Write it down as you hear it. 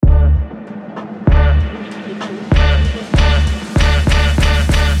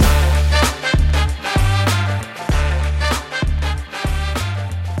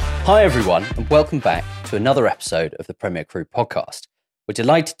Hi everyone, and welcome back to another episode of the Primeur Crew podcast. We're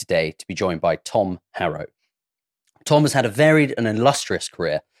delighted today to be joined by Tom Harrow. Tom has had a varied and illustrious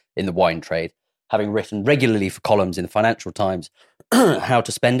career in the wine trade, having written regularly for columns in the Financial Times, How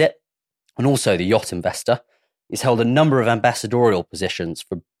to Spend It, and also The Yacht Investor. He's held a number of ambassadorial positions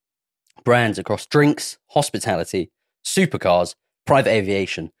for brands across drinks, hospitality, supercars, private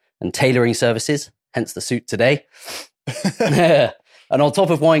aviation, and tailoring services, hence the suit today. And on top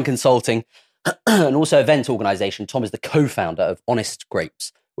of wine consulting and also event organisation, Tom is the co-founder of Honest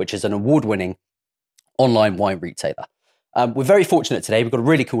Grapes, which is an award-winning online wine retailer. We're very fortunate today. We've got a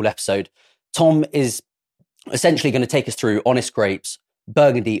really cool episode. Tom is essentially going to take us through Honest Grapes'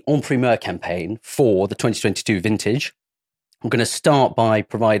 Burgundy en Primeur campaign for the 2022 vintage. I'm going to start by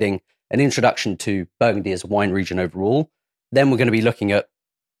providing an introduction to Burgundy as a wine region overall. Then we're going to be looking at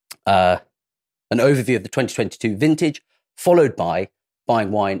an overview of the 2022 vintage, followed by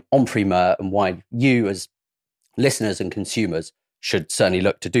buying wine en primeur and why you as listeners and consumers should certainly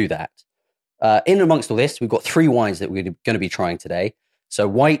look to do that. In amongst all this, we've got 3 wines that we're going to be trying today. So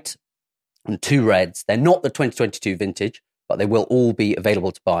white and 2 reds. They're not the 2022 vintage, but they will all be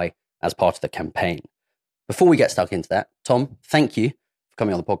available to buy as part of the campaign. Before we get stuck into that, Tom, thank you for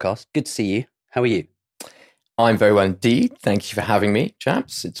coming on the podcast. Good to see you. How are you? I'm very well indeed. Thank you for having me,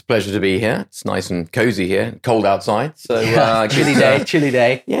 chaps. It's a pleasure to be here. It's nice and cozy here, cold outside. So chilly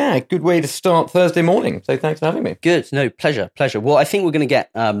day. Yeah, good way to start Thursday morning. So thanks for having me. Good. No, pleasure. Well, I think we're going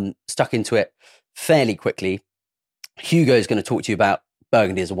to get stuck into it fairly quickly. Hugo is going to talk to you about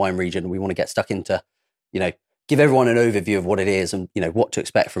Burgundy as a wine region. We want to get stuck into, give everyone an overview of what it is and, what to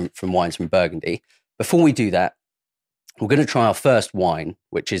expect from wines from Burgundy. Before we do that, we're going to try our first wine,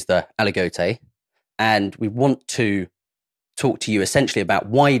 which is the Aligoté. And we want to talk to you essentially about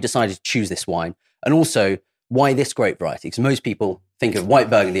why you decided to choose this wine and also why this grape variety. Because most people think of white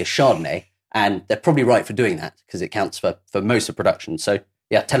Burgundy as Chardonnay, and they're probably right for doing that because it counts for most of production. So,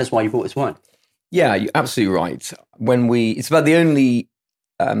 yeah, tell us why you bought this wine. Yeah, you're absolutely right. It's about the only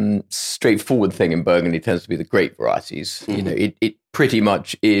straightforward thing in Burgundy tends to be the grape varieties. Mm-hmm. It pretty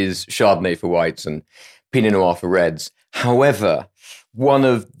much is Chardonnay for whites and Pinot Noir for reds. However, one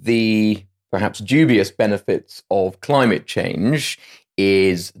of the perhaps dubious benefits of climate change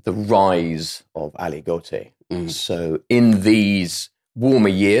is the rise of Aligoté. So in these warmer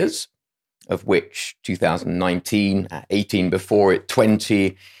years, of which 2019, 18 before it,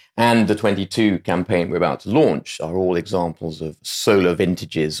 20, and the 22 campaign we're about to launch are all examples of solar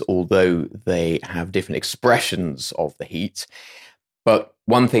vintages, although they have different expressions of the heat. But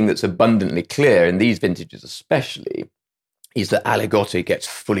one thing that's abundantly clear in these vintages especially is that Aligoté gets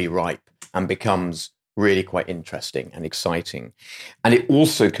fully ripe and becomes really quite interesting and exciting. And it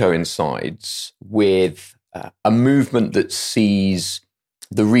also coincides with a movement that sees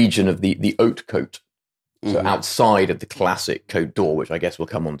the region of the haute côte, so outside of the classic Côte d'Or, which I guess we'll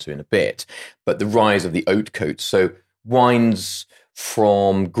come on to in a bit, but the rise of the haute côte. So wines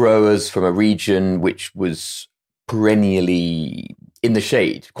from growers from a region which was perennially in the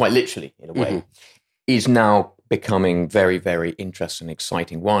shade, quite literally in a way, is now becoming very, very interesting,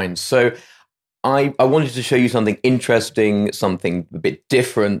 exciting wines. So I wanted to show you something interesting, something a bit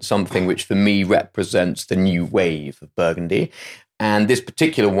different, something which for me represents the new wave of Burgundy. And this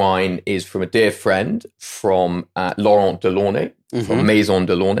particular wine is from a dear friend from Laurent Delaunay, from Maison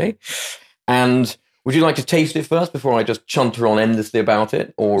Delaunay. And would you like to taste it first before I just chunter on endlessly about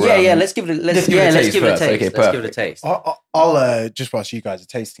it? Or let's give it a taste. Okay, let's give it a taste. I'll just whilst you guys are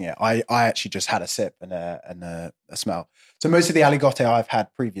tasting it, I actually just had a sip and a smell. So most of the Aligoté I've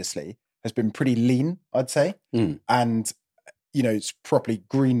had previously has been pretty lean, I'd say, and it's properly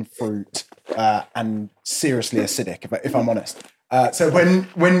green fruit and seriously acidic, if I'm honest. So when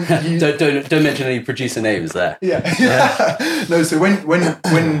you don't mention any producer names there. Yeah. No. So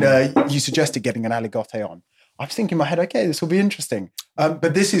when you suggested getting an Aligoté on, I was thinking in my head, okay, this will be interesting.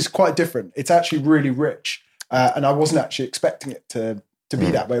 But this is quite different. It's actually really rich, and I wasn't actually expecting it to be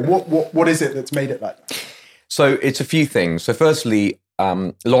that way. What is it that's made it like that? So it's a few things. So firstly,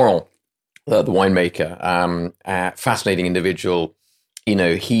 Laurent, the winemaker, fascinating individual.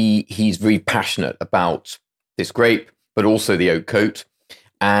 He's very passionate about this grape, but also the haute côte.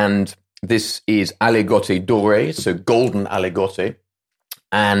 And this is Aligoté doré, so golden Aligoté.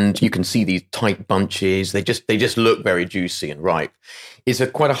 And you can see these tight bunches. They just look very juicy and ripe. It's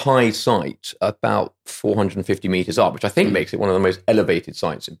quite a high site, about 450 meters up, which I think makes it one of the most elevated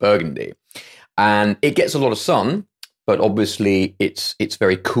sites in Burgundy. And it gets a lot of sun, but obviously it's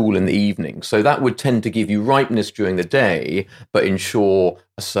very cool in the evening. So that would tend to give you ripeness during the day, but ensure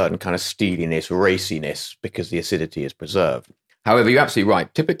a certain kind of steeliness, raciness, because the acidity is preserved. However, you're absolutely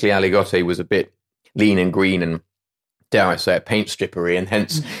right. Typically, Aligoté was a bit lean and green and, dare I say, a paint strippery, and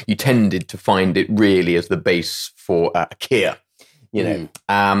hence you tended to find it really as the base for a Kir,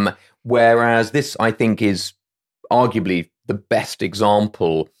 whereas this, I think, is arguably the best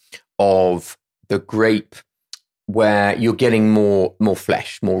example of the grape where you're getting more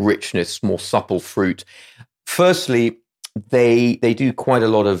flesh, more richness, more supple fruit. Firstly, they do quite a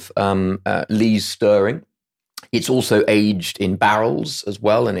lot of lees stirring. It's also aged in barrels as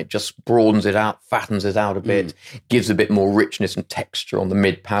well, and it just broadens it out, fattens it out a bit, gives a bit more richness and texture on the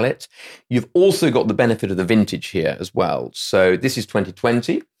mid palate. You've also got the benefit of the vintage here as well. So this is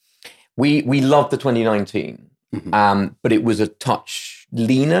 2020. We loved the 2019, but it was a touch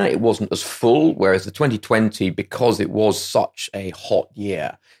leaner. It wasn't as full, whereas the 2020, because it was such a hot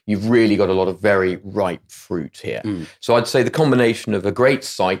year, you've really got a lot of very ripe fruit here. So I'd say the combination of a great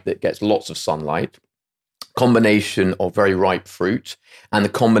site that gets lots of sunlight, combination of very ripe fruit, and the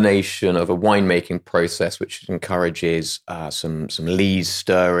combination of a winemaking process which encourages some lees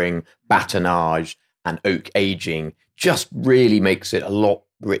stirring, batonnage, and oak aging, just really makes it a lot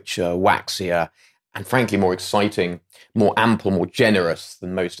richer, waxier, and frankly more exciting, more ample, more generous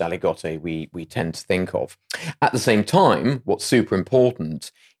than most Aligoté we tend to think of. At the same time, what's super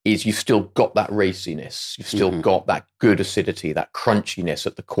important is you've still got that raciness, you've still got that good acidity, that crunchiness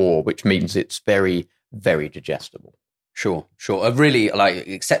at the core, which means it's very, very digestible. Sure. A really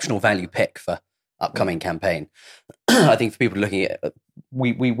exceptional value pick for upcoming campaign. I think for people looking at,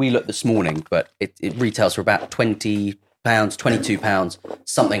 we looked this morning, but it retails for about £20, £22,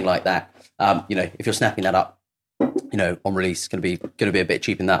 something like that. If you're snapping that up, on release, it's going to be a bit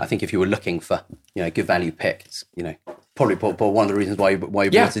cheaper than that. I think if you were looking for, a good value pick, it's, probably one of the reasons why you bought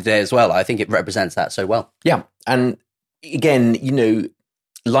it today as well. I think it represents that so well. Yeah. And again,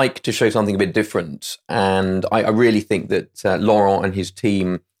 like to show something a bit different. And I really think that Laurent and his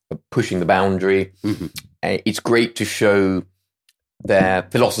team are pushing the boundary. It's great to show their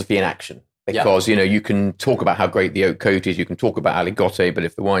philosophy in action because, you can talk about how great the oak coat is, you can talk about Aligoté, but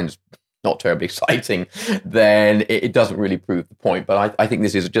if the wine's not terribly exciting, then it doesn't really prove the point. But I think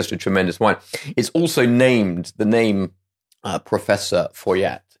this is just a tremendous wine. It's also named, the name Professor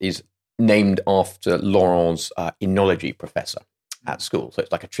Foyat is named after Laurent's enology professor at school. So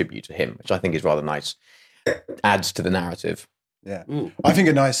it's like a tribute to him, which I think is rather nice. Adds to the narrative. Yeah. I think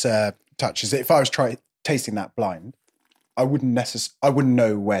a nice touch is that if I was tasting that blind, I wouldn't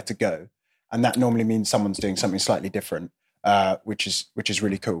know where to go. And that normally means someone's doing something slightly different, which is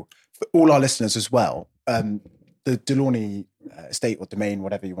really cool. For all our listeners as well, the Delaunay estate or domain,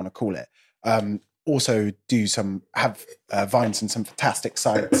 whatever you want to call it, also have vines in some fantastic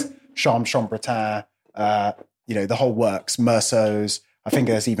sites, Chambre-Chambertin, the whole works, Meursaults. I think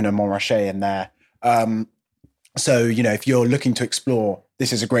there's even a Montrachet in there. So, if you're looking to explore,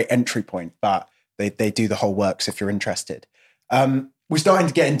 this is a great entry point, but they do the whole works if you're interested. We're starting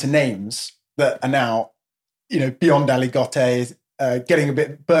to get into names that are now, beyond Aligoté, getting a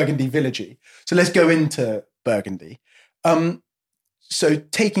bit Burgundy villagey. So let's go into Burgundy. So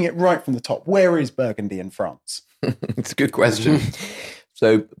taking it right from the top, where is Burgundy in France? It's a good question.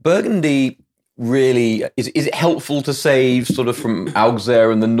 So Burgundy really, is it helpful to say sort of from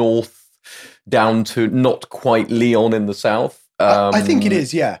Auxerre in the north down to not quite Lyon in the south? I think it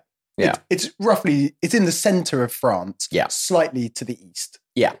is, yeah. Yeah. It's in the center of France, slightly to the east.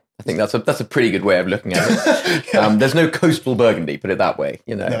 Yeah, I think that's a pretty good way of looking at it. There's no coastal Burgundy, put it that way.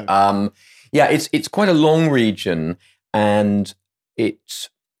 No. It's quite a long region, and it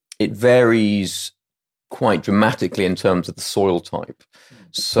varies quite dramatically in terms of the soil type.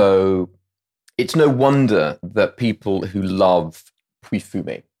 So it's no wonder that people who love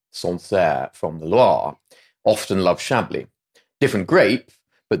Puy-Fumé, Sancerre from the Loire, often love Chablis. Different grape,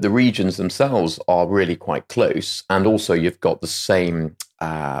 but the regions themselves are really quite close. And also you've got the same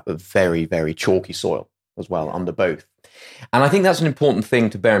very, very chalky soil as well under both. And I think that's an important thing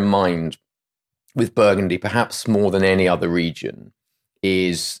to bear in mind with Burgundy, perhaps more than any other region,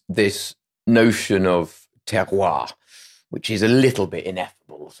 is this notion of terroir, which is a little bit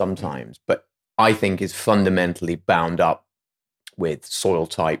ineffable sometimes, but I think is fundamentally bound up with soil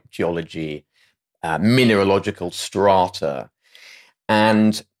type, geology, mineralogical strata.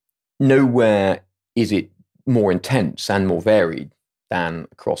 And nowhere is it more intense and more varied than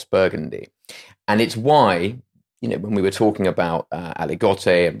across Burgundy. And it's why, when we were talking about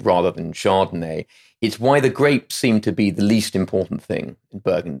Aligoté rather than Chardonnay, it's why the grapes seem to be the least important thing in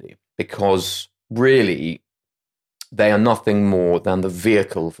Burgundy, because really they are nothing more than the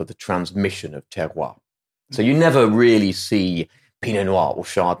vehicle for the transmission of terroir. So you never really see Pinot Noir or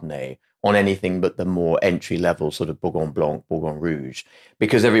Chardonnay on anything but the more entry-level sort of Bourgogne Blanc, Bourgogne Rouge,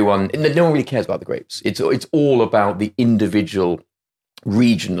 because no one really cares about the grapes. It's all about the individual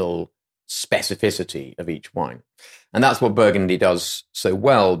regional specificity of each wine. And that's what Burgundy does so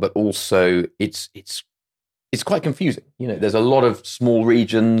well, but also it's quite confusing. There's a lot of small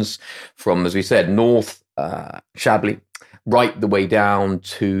regions from, as we said, north, Chablis, right the way down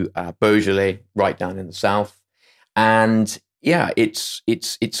to Beaujolais, right down in the south. And yeah, it's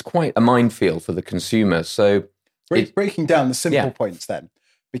quite a minefield for the consumer. So breaking down the simple points then,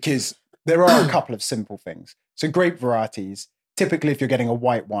 because there are a couple of simple things. So grape varieties, typically if you're getting a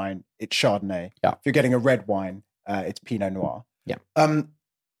white wine, it's Chardonnay. Yeah. If you're getting a red wine, it's Pinot Noir. Yeah.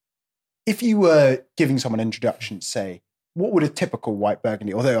 If you were giving someone an introduction, say, what would a typical white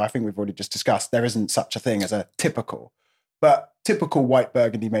Burgundy, although I think we've already just discussed, there isn't such a thing as a typical, but typical white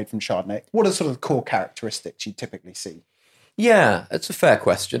Burgundy made from Chardonnay, what are sort of the core characteristics you typically see? Yeah, that's a fair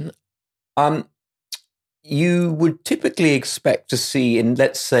question. You would typically expect to see in,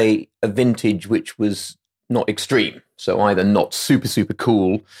 let's say, a vintage which was not extreme. So either not super, super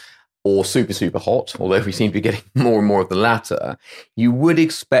cool or super, super hot, although we seem to be getting more and more of the latter. You would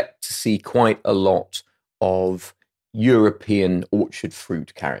expect to see quite a lot of European orchard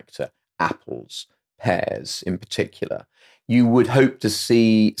fruit character, apples, pears in particular. You would hope to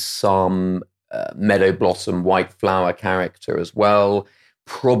see some meadow blossom, white flower character as well,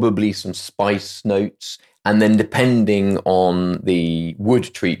 probably some spice notes, and then depending on the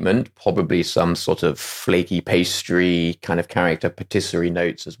wood treatment, probably some sort of flaky pastry kind of character, patisserie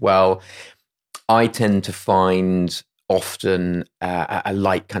notes as well. I tend to find often a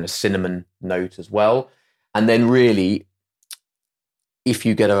light kind of cinnamon note as well. And then really, if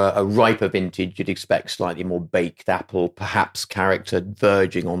you get a riper vintage, you'd expect slightly more baked apple, perhaps character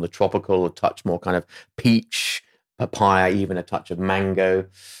verging on the tropical, a touch more kind of peach, papaya, even a touch of mango.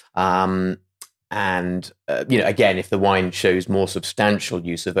 Again, if the wine shows more substantial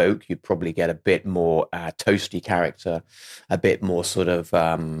use of oak, you'd probably get a bit more toasty character, a bit more sort of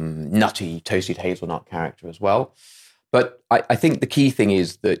nutty, toasted hazelnut character as well. But I think the key thing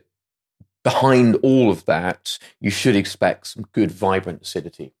is that behind all of that, you should expect some good, vibrant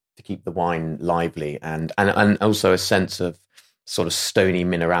acidity to keep the wine lively, and also a sense of sort of stony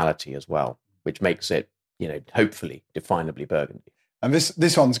minerality as well, which makes it, hopefully definably Burgundy. And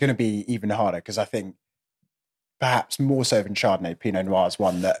this one's going to be even harder because I think perhaps more so than Chardonnay, Pinot Noir is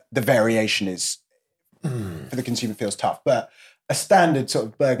one that the variation is for the consumer feels tough. But a standard sort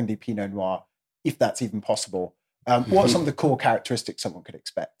of Burgundy Pinot Noir, if that's even possible, what are some of the core characteristics someone could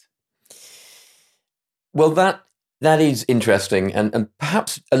expect? Well, that is interesting and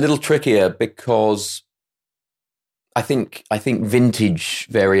perhaps a little trickier because I think vintage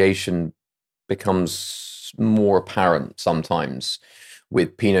variation becomes more apparent sometimes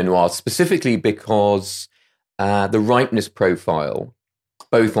with Pinot Noir, specifically because the ripeness profile,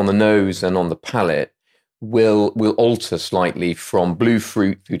 both on the nose and on the palate, will alter slightly from blue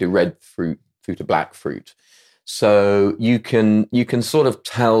fruit through to red fruit through to black fruit. So you can sort of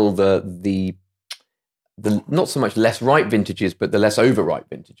tell the not so much less ripe vintages, but the less overripe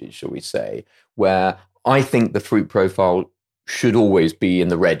vintages, shall we say, where I think the fruit profile should always be in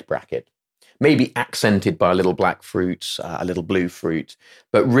the red bracket. Maybe accented by a little black fruit, a little blue fruit.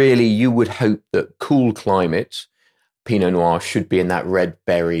 But really, you would hope that cool climate, Pinot Noir should be in that red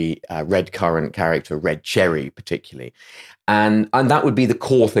berry, red currant character, red cherry particularly. And that would be the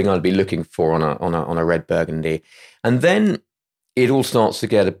core thing I'd be looking for on a red Burgundy. And then it all starts to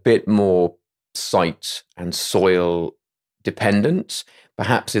get a bit more site and soil dependent.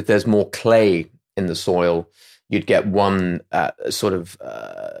 Perhaps if there's more clay in the soil, you'd get one sort of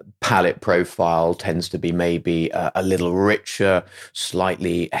palate profile tends to be maybe a little richer,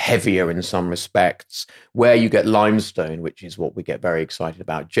 slightly heavier in some respects. Where you get limestone, which is what we get very excited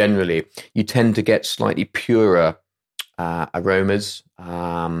about generally, you tend to get slightly purer aromas.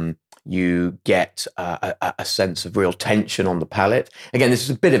 You get a sense of real tension on the palate. Again, this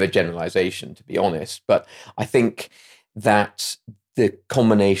is a bit of a generalization, to be honest, but I think that the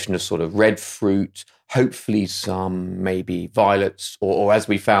combination of sort of red fruit, hopefully some maybe violets, or as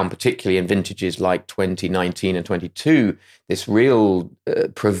we found particularly in vintages like 2019 and 22, this real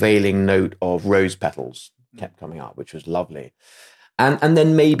prevailing note of rose petals kept coming up, which was lovely. And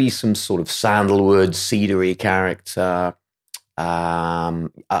then maybe some sort of sandalwood, cedary character,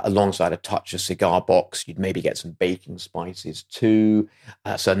 alongside a touch of cigar box. You'd maybe get some baking spices too,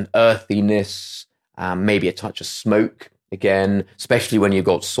 some earthiness, maybe a touch of smoke. Again, especially when you've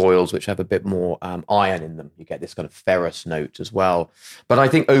got soils which have a bit more iron in them, you get this kind of ferrous note as well. But I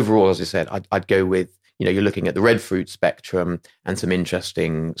think overall, as I said, I'd go with you're looking at the red fruit spectrum and some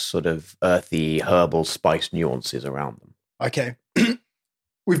interesting sort of earthy, herbal, spice nuances around them. Okay.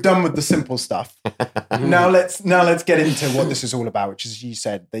 We've done with the simple stuff. Now let's get into what this is all about, which is, as you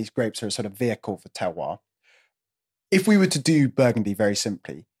said, these grapes are a sort of vehicle for terroir. If we were to do Burgundy very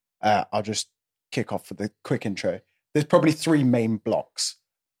simply, I'll just kick off with a quick intro. There's probably three main blocks.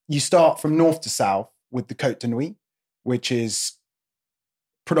 You start from north to south with the Côte de Nuit, which is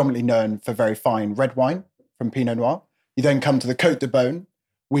predominantly known for very fine red wine from Pinot Noir. You then come to the Côte de Beaune,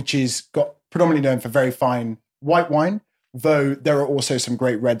 which is got predominantly known for very fine white wine, though there are also some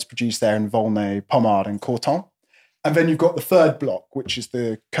great reds produced there in Volnay, Pommard and Corton. And then you've got the third block, which is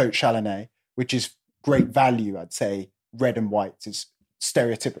the Côte Chalonnais, which is great value, I'd say. Red and white is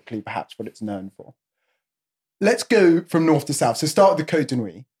stereotypically perhaps what it's known for. Let's go from north to south. So start with the Côte de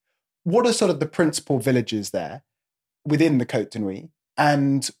Nuit. What are sort of the principal villages there within the Côte de Nuit?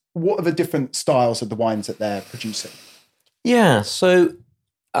 And what are the different styles of the wines that they're producing? Yeah, so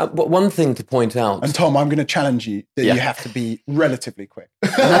one thing to point out... And Tom, I'm going to challenge you that you have to be relatively quick.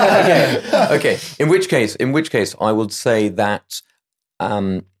 Okay. In which case, I would say that,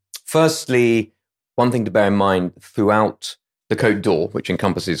 firstly, one thing to bear in mind throughout the Côte d'Or, which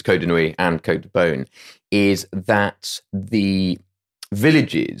encompasses Côte de Nuit and Côte de Beaune, is that the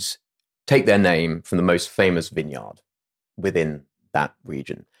villages take their name from the most famous vineyard within that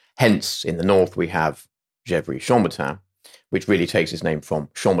region. Hence, in the north, we have Gevrey-Chambertin, which really takes its name from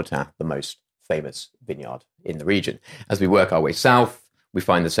Chambertin, the most famous vineyard in the region. As we work our way south, we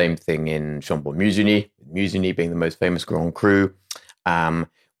find the same thing in Chambord-Musigny, Musigny being the most famous Grand Cru.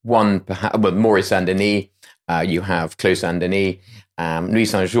 Maurice Saint-Denis, you have Clos Saint-Denis. Nuit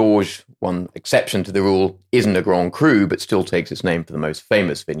Saint-Georges, one exception to the rule, isn't a Grand Cru, but still takes its name for the most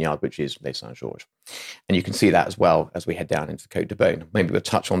famous vineyard, which is Les Saint-Georges. And you can see that as well as we head down into the Côte de Beaune. Maybe we'll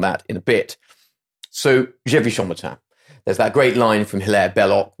touch on that in a bit. So, Gevrey-Chambertin. There's that great line from Hilaire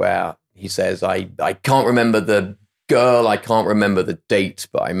Belloc where he says, I can't remember the girl, I can't remember the date,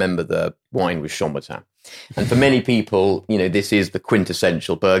 but I remember the wine was Chambertin. And for many people, this is the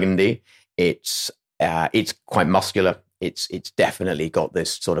quintessential Burgundy. It's quite muscular. It's definitely got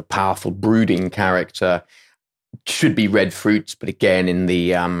this sort of powerful brooding character. Should be red fruits, but again, in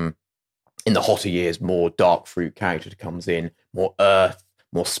the hotter years, more dark fruit character comes in, more earth,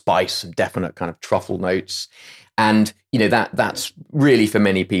 more spice, some definite kind of truffle notes. And, that's really, for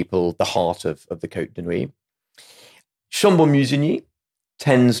many people, the heart of the Côte de Nuit. Chambord-Musigny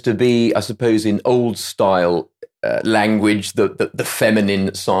tends to be, I suppose, in old style language, the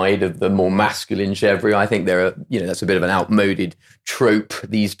feminine side of the more masculine Gevrey. I think that's a bit of an outmoded trope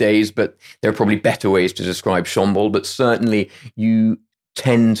these days, but there are probably better ways to describe Chambord. But certainly you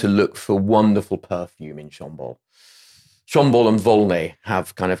tend to look for wonderful perfume in Chambord. Chambord and Volnay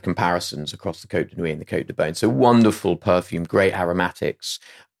have kind of comparisons across the Côte de Nuit and the Côte de Beaune. So wonderful perfume, great aromatics,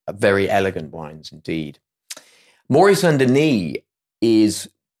 very elegant wines indeed. Maurice Saint-Denis is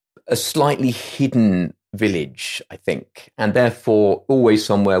a slightly hidden village, I think, and therefore always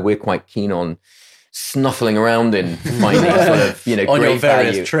somewhere we're quite keen on snuffling around in, finding sort of, on great your various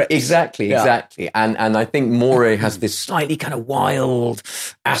value. trips. Exactly. And I think Morée has this slightly kind of wild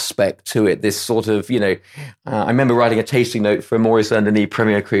aspect to it. This sort of, I remember writing a tasting note for Maurice Saint-Denis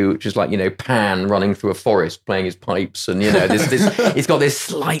Primeur Cru, which is like, Pan running through a forest playing his pipes, and this it's got this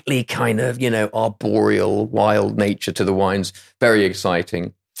slightly kind of, arboreal, wild nature to the wines. Very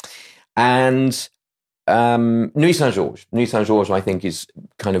exciting. And Nuit Saint-Georges, I think,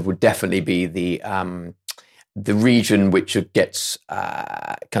 would definitely be the region which gets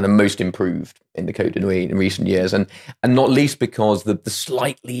kind of most improved in the Côte de Nuit in recent years, and not least because the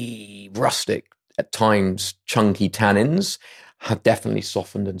slightly rustic, at times chunky tannins have definitely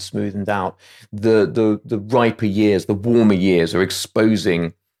softened and smoothened out. The riper years, the warmer years, are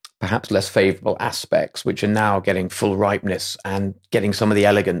exposing perhaps less favourable aspects, which are now getting full ripeness and getting some of the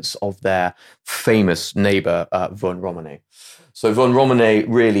elegance of their famous neighbour, Vosne-Romanée. So Vosne-Romanée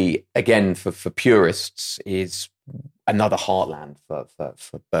really, again, for purists, is another heartland for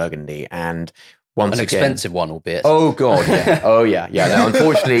Burgundy. And once An again, expensive one, albeit. Oh, God, yeah. Oh, yeah. No,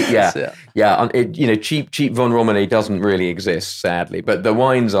 unfortunately, cheap Vosne-Romanée doesn't really exist, sadly. But the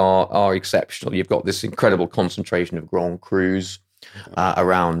wines are exceptional. You've got this incredible concentration of Grand Crus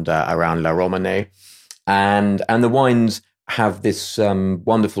around La Romanée, and the wines have this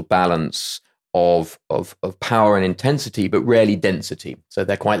wonderful balance of power and intensity, but rarely density. So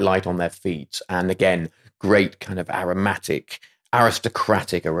they're quite light on their feet, and again, great kind of aromatic,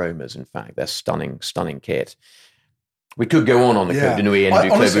 aristocratic aromas. In fact, they're stunning kit. We could go on the Côte de Nuit and do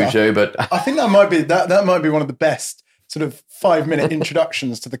Clos Vougeot, but I think that might be one of the best sort of 5-minute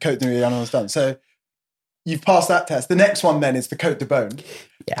introductions to the Côte de Nuit anyone's done. So you've passed that test. The next one then is the Côte de Beaune.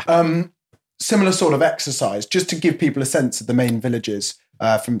 Yeah. Similar sort of exercise, just to give people a sense of the main villages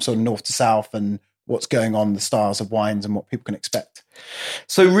from sort of north to south and what's going on, the styles of wines and what people can expect.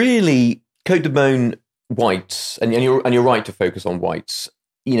 So really, Côte de Beaune whites, and you're right to focus on whites,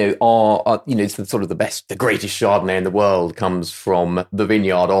 are it's the sort of the greatest Chardonnay in the world comes from the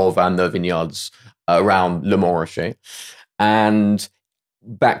vineyard of and the vineyards around Le Montrachet. And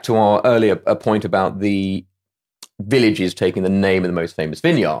back to our earlier point about the villages taking the name of the most famous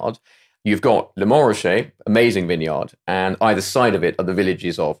vineyard, you've got Le Montrachet, amazing vineyard, and either side of it are the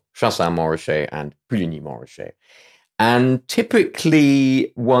villages of Chassaing-Montrachet and Puligny-Montrachet. And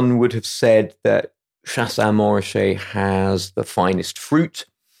typically, one would have said that Chassaing-Montrachet has the finest fruit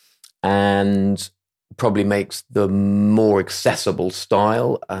and probably makes the more accessible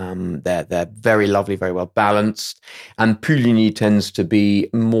style. They're very lovely, very well balanced. And Puligny tends to be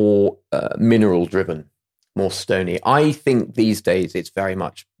more mineral-driven, more stony. I think these days it's very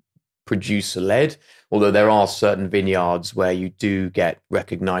much producer-led, although there are certain vineyards where you do get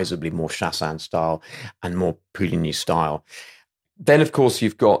recognizably more Chassaing style and more Puligny style. Then, of course,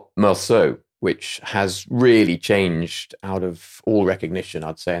 you've got Meursault, which has really changed out of all recognition,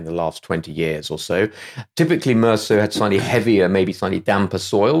 I'd say, in the last 20 years or so. Typically, Meursault had slightly heavier, maybe slightly damper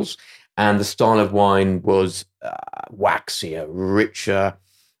soils, and the style of wine was waxier, richer,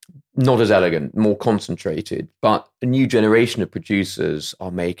 not as elegant, more concentrated. But a new generation of producers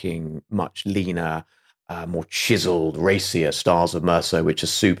are making much leaner, more chiseled, racier styles of Meursault, which are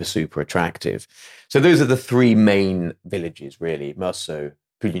super, super attractive. So those are the three main villages, really: Meursault,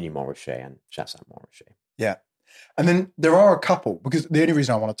 Puligny-Montrachet, and Chassaing-Montrachet. Yeah. And then there are a couple, because the only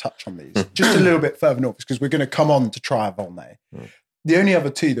reason I want to touch on these, just a little bit further north, is because we're going to come on to try a Volnay. The only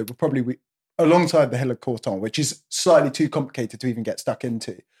other two that will probably be alongside the Hill of Courton, which is slightly too complicated to even get stuck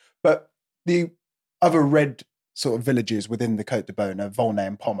into. But the other red sort of villages within the Côte de Beaune are Volnay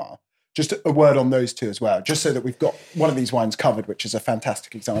and Pommard. Just a word on those two as well, just so that we've got one of these wines covered, which is a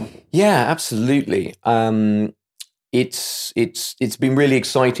fantastic example. Yeah, absolutely. It's been really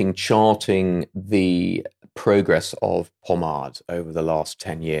exciting charting the progress of Pommard over the last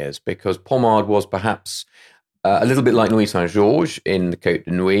 10 years, because Pommard was perhaps a little bit like Nuits Saint-Georges in the Côte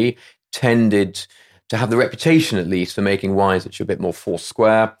de Nuits, tended to have the reputation, at least, for making wines which are a bit more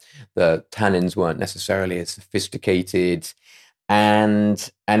four-square. The tannins weren't necessarily as sophisticated,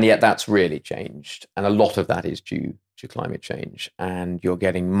 and yet that's really changed. And a lot of that is due to climate change. And you're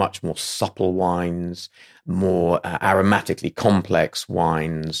getting much more supple wines, more aromatically complex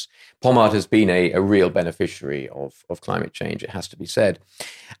wines. Pommard has been a real beneficiary of climate change, it has to be said.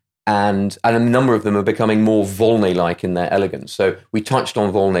 And a number of them are becoming more Volnay-like in their elegance. So we touched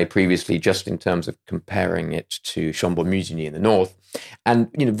on Volnay previously, just in terms of comparing it to Chambord-Musigny in the north. And,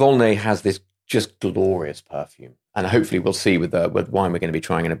 Volnay has this just glorious perfume. And hopefully we'll see with wine we're going to be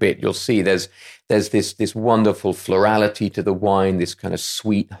trying in a bit. You'll see there's this wonderful florality to the wine, this kind of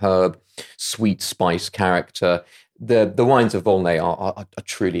sweet herb, sweet spice character. The wines of Volnay are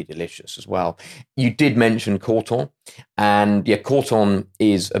truly delicious as well. You did mention Courton, and yeah, Courton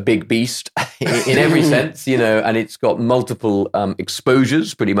is a big beast in every sense, and it's got multiple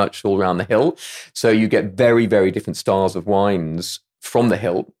exposures pretty much all around the hill. So you get very, very different styles of wines from the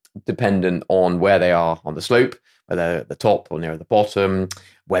hill, dependent on where they are on the slope, whether they're at the top or near the bottom,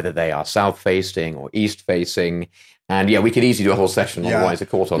 whether they are south-facing or east-facing. And yeah, we could easily do a whole session on the wines of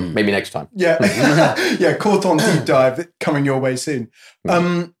Courton, maybe next time. Yeah, yeah, Courton deep dive coming your way soon.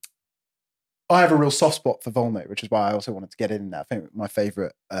 I have a real soft spot for Volnay, which is why I also wanted to get in there. I think my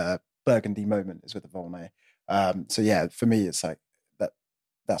favourite Burgundy moment is with the Volnay. So yeah, for me, it's like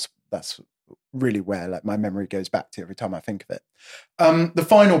that's really where like my memory goes back to every time I think of it. The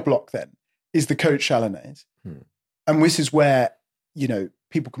final block then is the Côte Chalonnaise, and this is where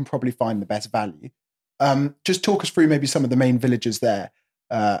people can probably find the best value. Just talk us through maybe some of the main villages there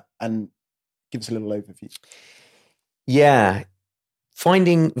and give us a little overview. Yeah.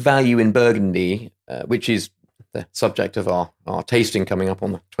 Finding value in Burgundy, which is the subject of our tasting coming up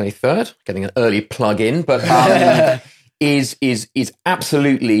on the 23rd, getting an early plug in, but is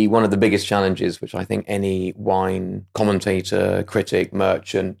absolutely one of the biggest challenges, which I think any wine commentator, critic,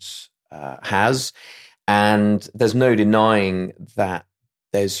 merchant has. And there's no denying that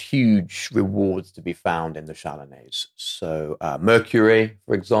there's huge rewards to be found in the Chalonnaise. So Mercury,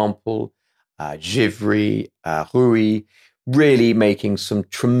 for example, Givry, Rouy, really making some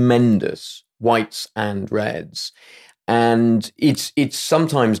tremendous whites and reds. And it's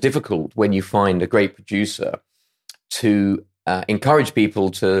sometimes difficult when you find a great producer to encourage people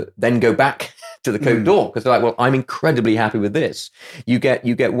to then go back to the Côte d'Or, because they're like, well, I'm incredibly happy with this. You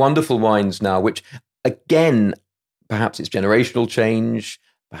get wonderful wines now, which again, perhaps it's generational change,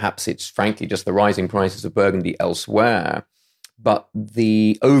 perhaps it's frankly just the rising prices of Burgundy elsewhere, but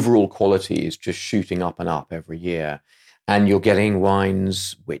the overall quality is just shooting up and up every year. And you're getting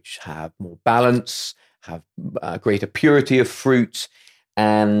wines which have more balance, have greater purity of fruit,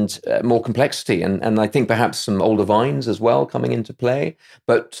 and more complexity. And I think perhaps some older vines as well coming into play.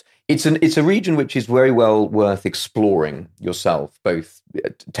 But it's a region which is very well worth exploring yourself, both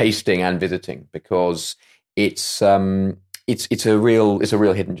tasting and visiting, because it's a real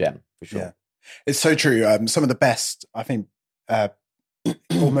hidden gem for sure. Yeah, it's so true. Some of the best, I think,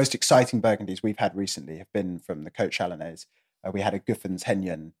 or most exciting Burgundies we've had recently have been from the Côte Chalonnaise. We had a Guffins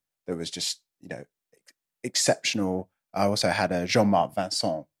Henyon that was just, exceptional. I also had a Jean-Marc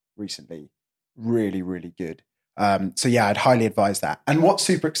Vincent recently, really, really good. So yeah, I'd highly advise that. And what's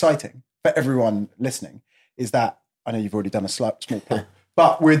super exciting for everyone listening is that, I know you've already done a small plug,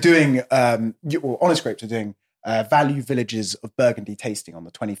 but we're doing, Honest Grapes are doing Value Villages of Burgundy tasting on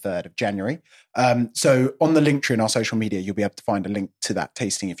the 23rd of January. So on the link tree in our social media, you'll be able to find a link to that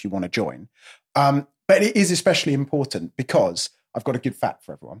tasting if you want to join. But it is especially important because I've got a good fact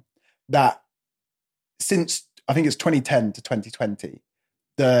for everyone that since I think it's 2010 to 2020,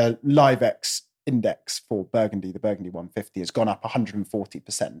 the LiveX index for Burgundy, the Burgundy 150, has gone up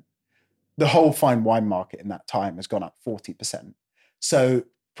 140%. The whole fine wine market in that time has gone up 40%. So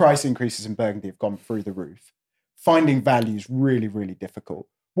price increases in Burgundy have gone through the roof. Finding value is really, really difficult.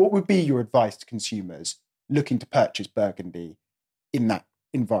 What would be your advice to consumers looking to purchase Burgundy in that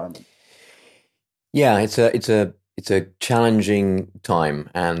environment? Yeah, it's a challenging time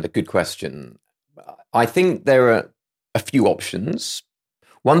and a good question. I think there are a few options.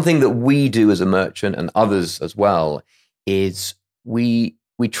 One thing that we do as a merchant and others as well is we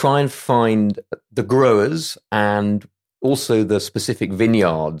try and find the growers and also the specific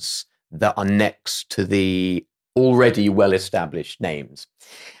vineyards that are next to the already well-established names.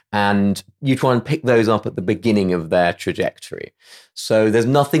 And you try and pick those up at the beginning of their trajectory. So there's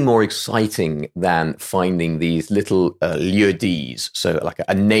nothing more exciting than finding these little lieux-dits. So like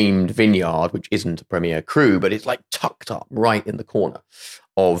a named vineyard, which isn't a Premier Cru, but it's like tucked up right in the corner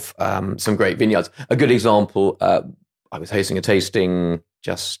of some great vineyards. A good example, I was hosting a tasting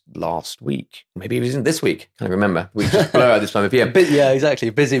just last week. Maybe it wasn't this week. Can't remember. We just blur at this time of year. Yeah,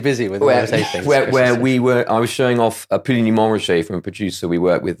 exactly. Busy with all the tastings. Where I was showing off a Puligny Montrachet from a producer we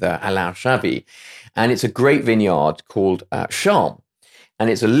work with, Alain Chavy. And it's a great vineyard called Charme.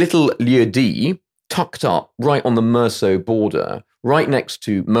 And it's a little lieu-dit tucked up right on the Meursault border, right next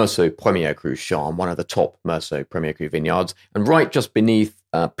to Meursault Premier Cru Charme, one of the top Meursault Premier Cru vineyards, and right just beneath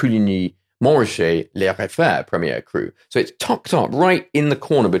Puligny Montrachet Les Refaits Premier Cru. So it's tucked up right in the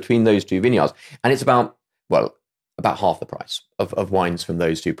corner between those two vineyards. And it's about half the price of wines from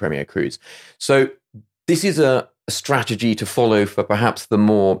those two Premier Crus. So this is a strategy to follow for perhaps the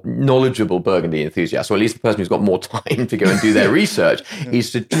more knowledgeable Burgundy enthusiast, or at least the person who's got more time to go and do their research,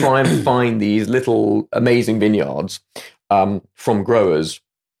 is to try and find these little amazing vineyards from growers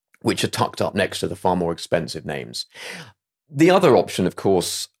which are tucked up next to the far more expensive names. The other option, of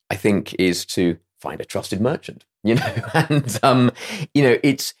course, I think, is to find a trusted merchant, and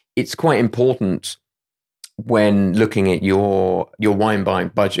it's quite important when looking at your wine buying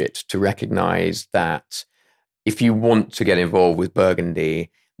budget to recognize that if you want to get involved with Burgundy,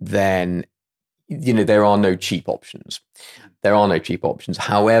 then there are no cheap options.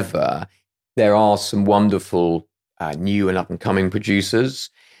 However, there are some wonderful new and up and coming producers.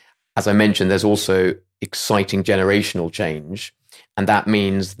 As I mentioned, there's also exciting generational change. And that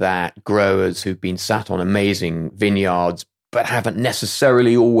means that growers who've been sat on amazing vineyards but haven't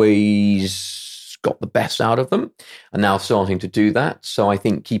necessarily always got the best out of them are now starting to do that. So I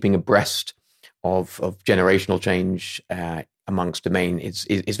think keeping abreast of generational change amongst domain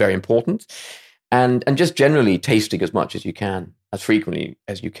is very important. And just generally tasting as much as you can, as frequently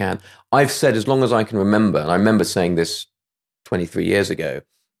as you can. I've said, as long as I can remember, and I remember saying this 23 years ago,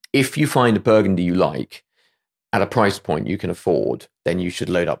 if you find a Burgundy you like, at a price point you can afford, then you should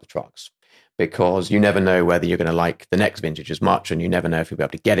load up the trucks, because you never know whether you're going to like the next vintage as much, and you never know if you'll be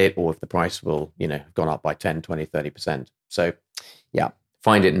able to get it or if the price will, have gone up by 10, 20, 30%. So yeah,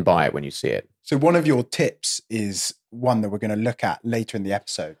 find it and buy it when you see it. So one of your tips is one that we're going to look at later in the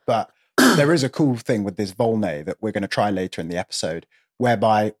episode, but there is a cool thing with this Volnay that we're going to try later in the episode,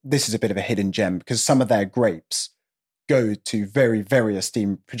 whereby this is a bit of a hidden gem because some of their grapes go to very, very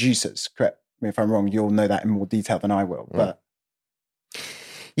esteemed producers. Correct me if I'm wrong, you'll know that in more detail than I will. But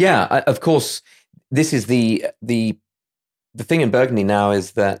yeah, of course, this is the thing in Burgundy now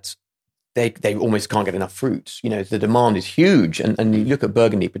is that they almost can't get enough fruit. You know, the demand is huge. And you look at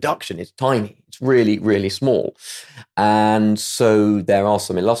Burgundy production, it's tiny. It's really, really small. And so there are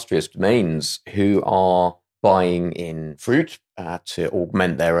some illustrious domains who are buying in fruit to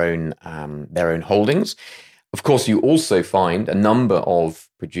augment their own holdings. Of course, you also find a number of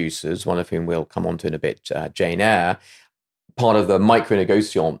producers, one of whom we'll come on to in a bit, Jane Eyre, part of the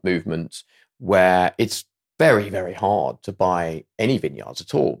micro-négociant movement, where it's very, very hard to buy any vineyards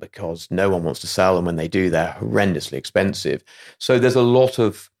at all because no one wants to sell them. When they do, they're horrendously expensive. So there's a lot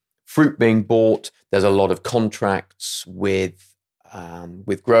of fruit being bought. There's a lot of contracts with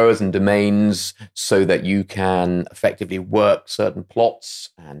growers and domains so that you can effectively work certain plots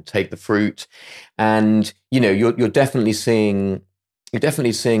and take the fruit. And, you know, you're definitely seeing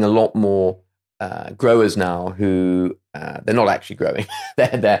a lot more growers now who they're not actually growing.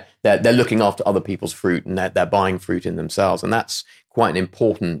 they're looking after other people's fruit, and they're buying fruit in themselves. And that's quite an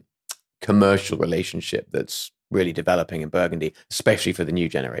important commercial relationship that's really developing in Burgundy, especially for the new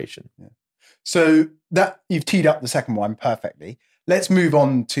generation. Yeah. So that you've teed up the second one perfectly. Let's move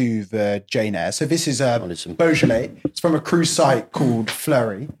on to the Jane Eyre. So this is Beaujolais. It's from a cru site called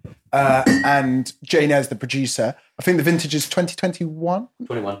Fleury. And Jane Eyre's the producer. I think the vintage is 2021?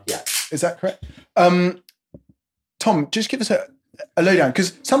 21, yeah. Is that correct? Tom, just give us a lowdown,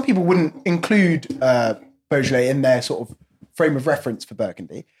 because some people wouldn't include Beaujolais in their sort of frame of reference for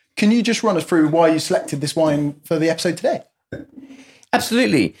Burgundy. Can you just run us through why you selected this wine for the episode today?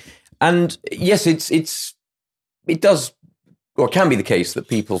 Absolutely. And yes, it does, or can be the case that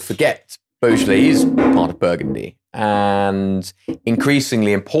people forget Beaujolais is part of Burgundy, and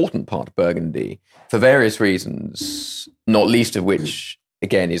increasingly important part of Burgundy for various reasons, not least of which,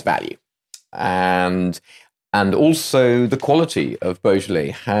 again, is value. And also the quality of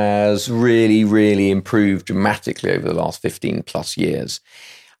Beaujolais has really, really improved dramatically over the last 15 plus years.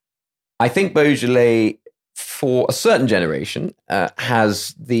 I think Beaujolais, for a certain generation,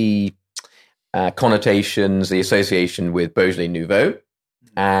 has the connotations, the association with Beaujolais Nouveau.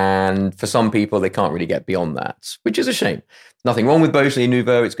 And for some people, they can't really get beyond that, which is a shame. Nothing wrong with Beaujolais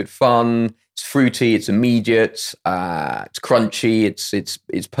Nouveau. It's good fun. It's fruity. It's immediate. It's crunchy.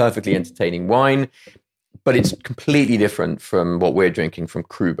 It's perfectly entertaining wine. But it's completely different from what we're drinking from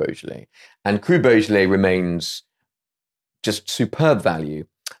Cru Beaujolais. And Cru Beaujolais remains just superb value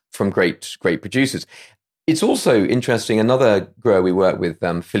from great producers. It's also interesting. Another grower we work with,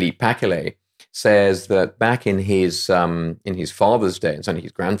 Philippe Paquelet, says that back in his father's day, and certainly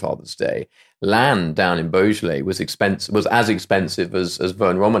his grandfather's day, land down in Beaujolais was as expensive as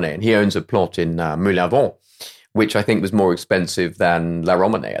Vosne Romanée, and he owns a plot in Moulin-Vent, which I think was more expensive than La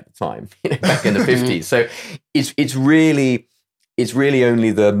Romanée at the time, back in the 50s. So it's really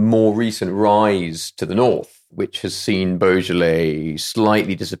only the more recent rise to the north which has seen Beaujolais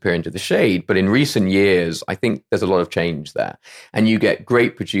slightly disappear into the shade. But in recent years, I think there's a lot of change there. And you get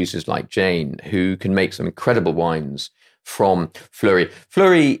great producers like Jane who can make some incredible wines from Fleury.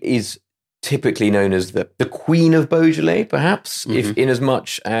 Fleury is typically known as the queen of Beaujolais, perhaps, if in as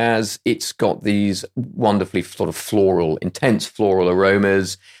much as it's got these wonderfully sort of floral, intense floral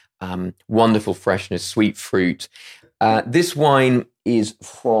aromas, wonderful freshness, sweet fruit. This wine is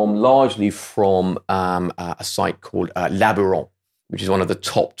largely from a site called Laberon, which is one of the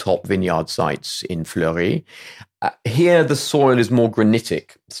top vineyard sites in Fleury. Here, the soil is more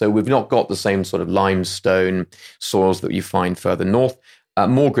granitic, so we've not got the same sort of limestone soils that you find further north.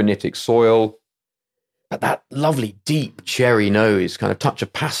 More granitic soil, but that lovely deep cherry nose, kind of touch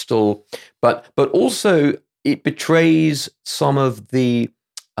of pastel, but also it betrays some of the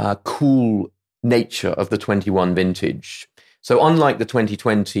cool nature of the 21 vintage. So unlike the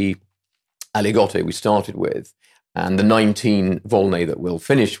 2020 Aligoté we started with, and the 19 Volnay that we'll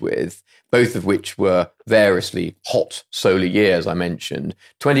finish with, both of which were variously hot solar years, I mentioned,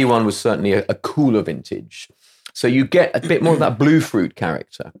 21 was certainly a cooler vintage. So you get a bit more of that blue fruit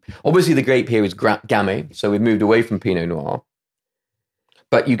character. Obviously, the grape here is Gamay, so we've moved away from Pinot Noir.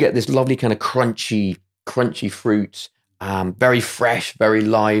 But you get this lovely kind of crunchy fruit, very fresh, very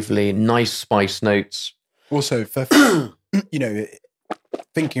lively, nice spice notes. Also, for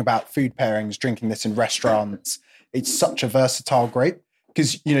thinking about food pairings, drinking this in restaurants, it's such a versatile grape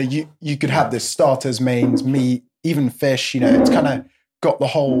because you could have this starters, mains, meat, even fish. It's kind of got the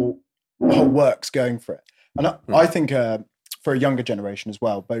whole works going for it. And I think for a younger generation as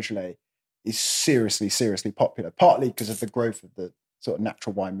well, Beaujolais is seriously popular, partly because of the growth of the sort of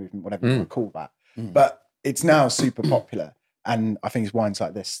natural wine movement, whatever you want to call that. But it's now super popular. And I think it's wines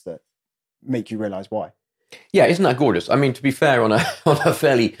like this that make you realise why. Yeah, isn't that gorgeous? I mean, to be fair, on a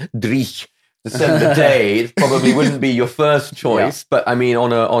fairly dreich December day, it probably wouldn't be your first choice. But I mean,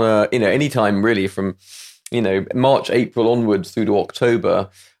 on a any time really from March, April onwards through to October,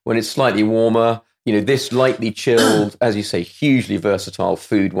 when it's slightly warmer, this lightly chilled, as you say, hugely versatile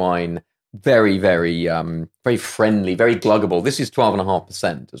food wine, very, very, very friendly, very gluggable. This is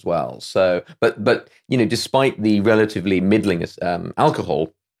 12.5% as well. So, but despite the relatively middling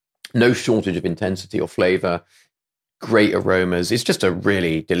alcohol, no shortage of intensity or flavor, great aromas. It's just a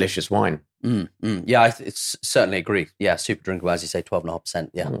really delicious wine. Yeah, it's certainly agree. Yeah, super drinkable, as you say,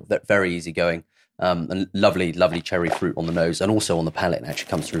 12.5%. Yeah, very easy going. And lovely, lovely cherry fruit on the nose and also on the palate, and actually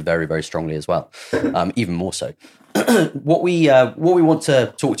comes through very, very strongly as well. Even more so. What we want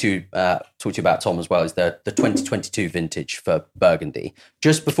to talk to you about, Tom, as well, is the 2022 vintage for Burgundy.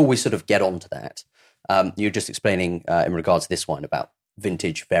 Just before we sort of get on to that, you're just explaining in regards to this wine about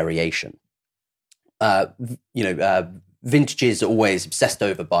vintage variation. Vintages are always obsessed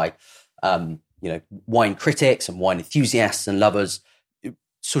over by wine critics and wine enthusiasts and lovers,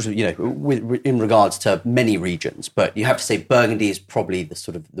 sort of in regards to many regions. But you have to say Burgundy is probably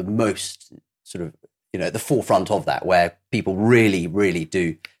the most sort of at the forefront of that, where people really, really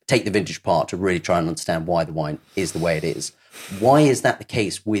do take the vintage part to really try and understand why the wine is the way it is. Why is that the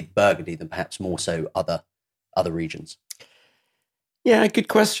case with Burgundy than perhaps more so other regions? Yeah, good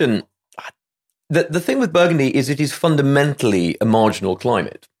question. The thing with Burgundy is it is fundamentally a marginal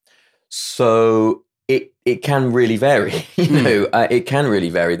climate. So it can really vary. It can really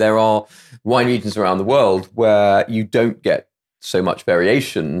vary. There are wine regions around the world where you don't get so much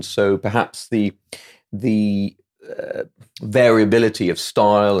variation. So perhaps the variability of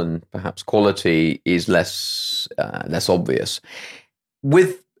style and perhaps quality is less obvious.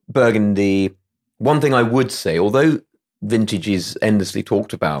 With Burgundy, one thing I would say, although vintage is endlessly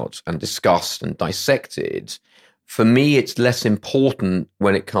talked about and discussed and dissected, for me, it's less important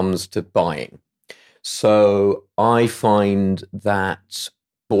when it comes to buying. So I find that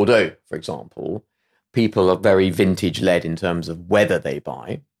Bordeaux, for example, people are very vintage-led in terms of whether they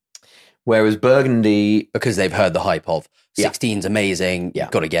buy, whereas Burgundy... Because they've heard the hype of 16's amazing,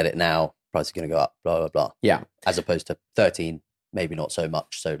 you've got to get it now, price is going to go up, blah, blah, blah. Yeah. As opposed to 13, maybe not so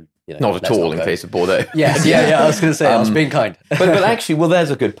much, so... not at all in case of Bordeaux. Yes, yeah, I was going to say, I was being kind. but actually, well,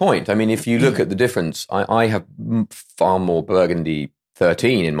 there's a good point. I mean, if you look at the difference, I have far more Burgundy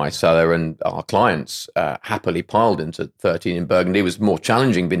 13 in my cellar, and our clients happily piled into 13 in Burgundy. It was more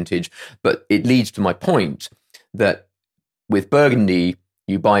challenging vintage, but it leads to my point that with Burgundy,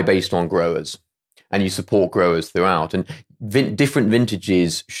 you buy based on growers and you support growers throughout. And different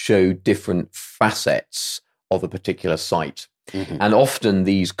vintages show different facets of a particular site. Mm-hmm. And often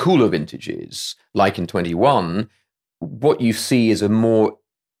these cooler vintages, like in 21, what you see is a more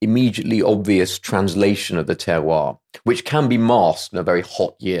immediately obvious translation of the terroir, which can be masked in a very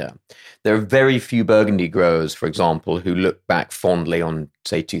hot year. There are very few Burgundy growers, for example, who look back fondly on,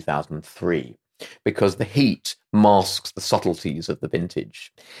 say, 2003, because the heat masks the subtleties of the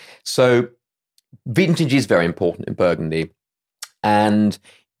vintage. So vintage is very important in Burgundy. And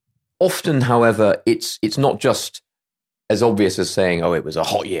often, however, it's not just as obvious as saying, oh, it was a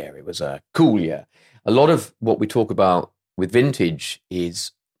hot year, it was a cool year. A lot of what we talk about with vintage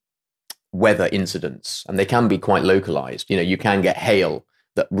is weather incidents, and they can be quite localized. You can get hail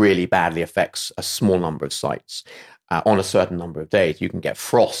that really badly affects a small number of sites on a certain number of days. You can get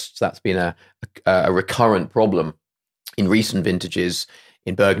frosts. That's been a recurrent problem in recent vintages,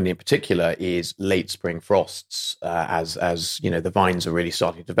 in Burgundy in particular, is late spring frosts. As the vines are really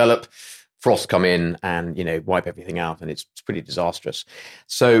starting to develop, frosts come in and wipe everything out, and it's pretty disastrous.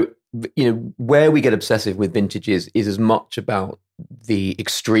 So where we get obsessive with vintages is as much about the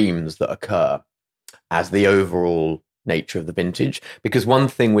extremes that occur as the overall nature of the vintage. Because one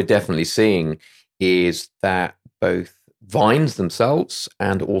thing we're definitely seeing is that both vines themselves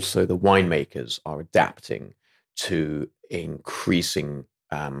and also the winemakers are adapting to increasing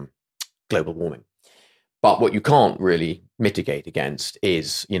global warming. But what you can't really mitigate against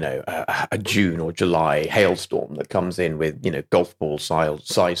is, a June or July hailstorm that comes in with, golf ball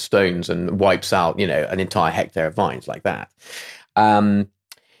size stones and wipes out, an entire hectare of vines like that.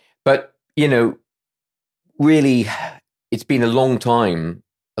 But, really, it's been a long time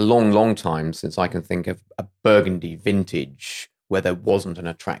since I can think of a Burgundy vintage where there wasn't an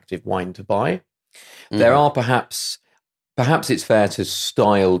attractive wine to buy. Mm-hmm. There are perhaps it's fair to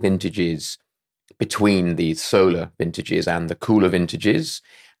style vintages between the solar vintages and the cooler vintages.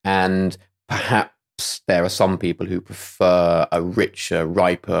 And perhaps there are some people who prefer a richer,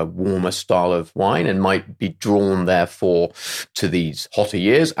 riper, warmer style of wine and might be drawn, therefore, to these hotter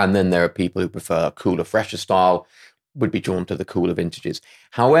years. And then there are people who prefer a cooler, fresher style, would be drawn to the cooler vintages.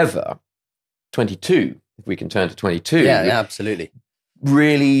 However, 22, if we can turn to 22. Yeah, absolutely.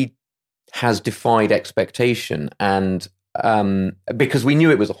 Really has defied expectation. And because we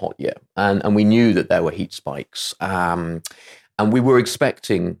knew it was a hot year and we knew that there were heat spikes. And we were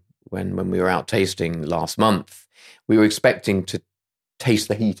expecting, when we were out tasting last month, we were expecting to taste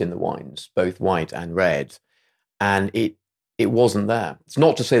the heat in the wines, both white and red. And it wasn't there. It's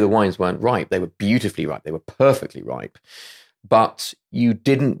not to say the wines weren't ripe. They were beautifully ripe. They were perfectly ripe. But you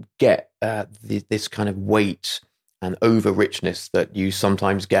didn't get this kind of weight and over richness that you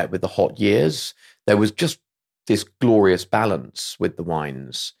sometimes get with the hot years. There was just this glorious balance with the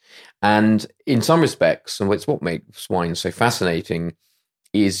wines. And in some respects, and it's what makes wine so fascinating,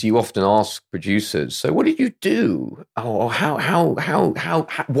 is you often ask producers, so what did you do? Or why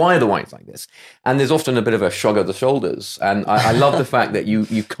are the wines like this? And there's often a bit of a shrug of the shoulders. And I love the fact that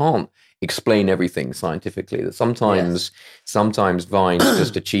you can't explain everything scientifically, that sometimes vines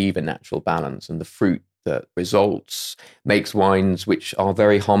just achieve a natural balance, and the fruit that results makes wines which are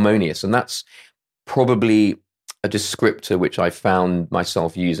very harmonious. And that's probably a descriptor which I found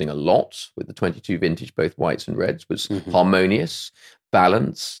myself using a lot with the 22 vintage, both whites and reds, was harmonious,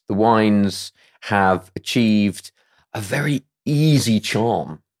 balance. The wines have achieved a very easy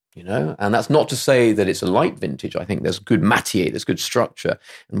charm, and that's not to say that it's a light vintage. I think there's good matière, there's good structure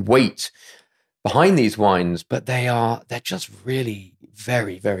and weight behind these wines, but they're just really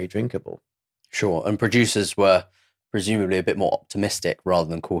very, very drinkable. Sure. And producers were presumably a bit more optimistic rather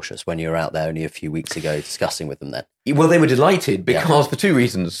than cautious when you were out there only a few weeks ago discussing with them then. Well, they were delighted because for two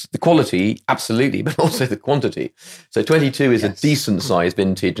reasons. The quality, absolutely, but also the quantity. So 22 is a decent sized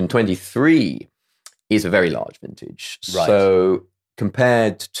vintage and 23 is a very large vintage. Right. So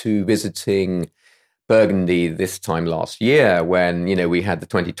compared to visiting Burgundy this time last year when, we had the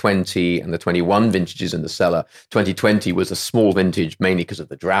 2020 and the 21 vintages in the cellar. 2020 was a small vintage, mainly because of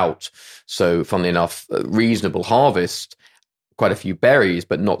the drought. So funnily enough, a reasonable harvest, quite a few berries,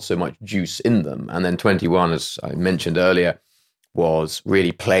 but not so much juice in them. And then 21, as I mentioned earlier, was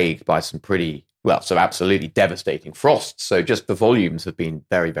really plagued by some absolutely devastating frosts. So just the volumes have been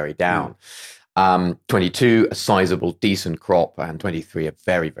very, very down. 22, a sizable, decent crop, and 23, a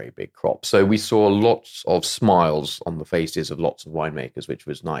very, very big crop. So we saw lots of smiles on the faces of lots of winemakers, which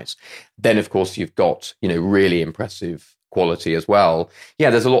was nice. Then, of course, you've got, really impressive quality as well. Yeah,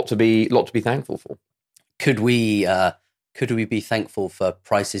 there's a lot to be thankful for. Could we be thankful for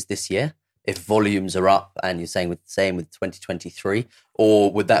prices this year if volumes are up and you're saying with 2023,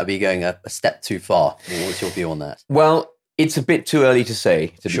 or would that be going a step too far? What's your view on that? Well, it's a bit too early to say,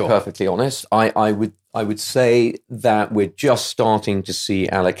 to be perfectly honest. I would say that we're just starting to see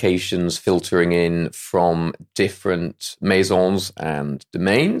allocations filtering in from different maisons and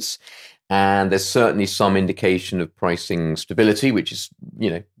domains. And there's certainly some indication of pricing stability, which is,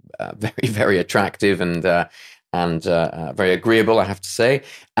 very, very attractive and very agreeable, I have to say.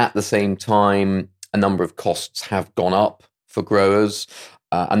 At the same time, a number of costs have gone up for growers.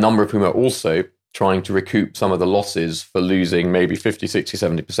 A number of whom are also trying to recoup some of the losses for losing maybe 50, 60,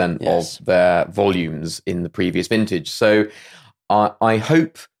 70% of their volumes in the previous vintage. So I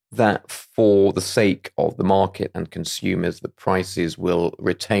hope that for the sake of the market and consumers, the prices will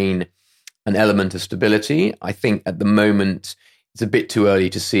retain an element of stability. I think at the moment it's a bit too early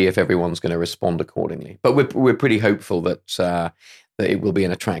to see if everyone's going to respond accordingly. But we're pretty hopeful that it will be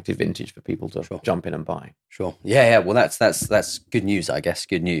an attractive vintage for people to jump in and buy. Sure. Yeah. Well, that's good news, I guess.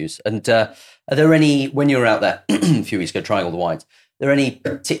 Good news. And are there any, when you were out there a few weeks ago trying all the wines, are there any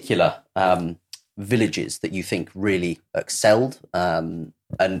particular villages that you think really excelled? And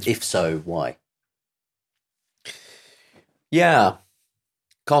if so, why? Yeah.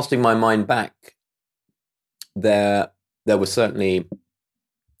 Casting my mind back, there were certainly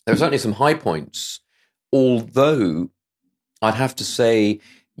some high points, although I'd have to say,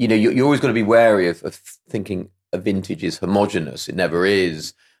 you're always going to be wary of thinking a vintage is homogenous. It never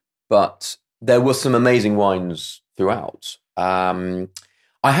is. But there were some amazing wines throughout. I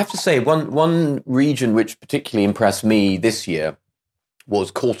have to say, one region which particularly impressed me this year was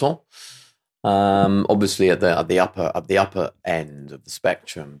Corton. Obviously at the upper end of the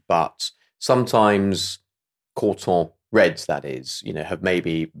spectrum, but sometimes Corton reds, that is, have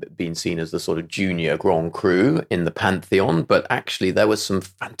maybe been seen as the sort of junior Grand Cru in the pantheon, but actually there were some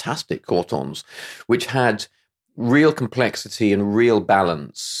fantastic Cortons which had real complexity and real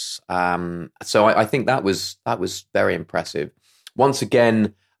balance. So I think that was very impressive. Once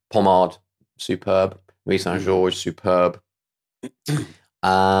again, Pommard, superb. Louis Saint-Georges, superb.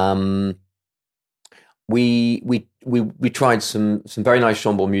 We tried some very nice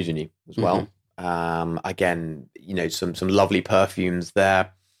Chambord Musigny as well. Again, some lovely perfumes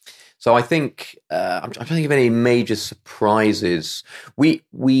there. So I think I'm trying to think of any major surprises.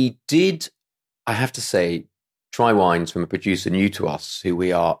 We did, I have to say, try wines from a producer new to us, who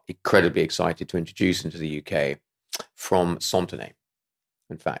we are incredibly excited to introduce into the UK, from Santenay.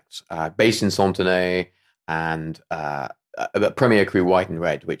 In fact, based in Santenay, and Premier Cru White and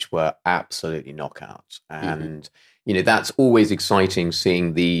Red, which were absolutely knockouts. And that's always exciting,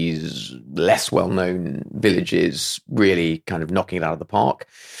 seeing these less well-known villages really kind of knocking it out of the park.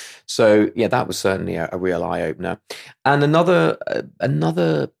 So yeah, that was certainly a real eye-opener. And another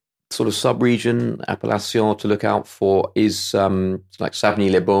sort of sub-region, appellation, to look out for is like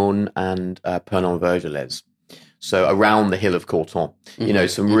Savigny-les-Beaunes and Pernon-Vergelès. So around the hill of Corton,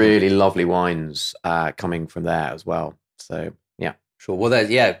 some really lovely wines coming from there as well. So yeah, sure. Well,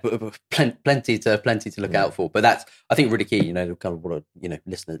 there's plenty to look out for. But that's, I think, really key. Kind of what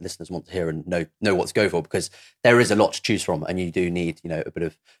listeners want to hear and know what to go for, because there is a lot to choose from, and you do need a bit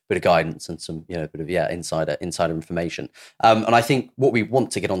of guidance and some bit of insider information. And I think what we want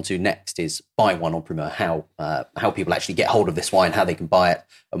to get onto next is buying wine on Primeur, how people actually get hold of this wine, how they can buy it,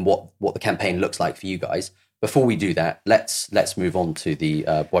 and what the campaign looks like for you guys. Before we do that, let's move on to the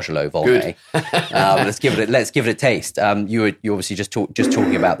Beaujolais Volnay. Let's give it a taste. You obviously just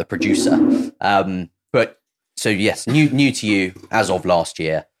talking about the producer, but so yes, new to you as of last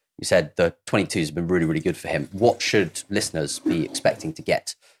year. You said the 22 has been really, really good for him. What should listeners be expecting to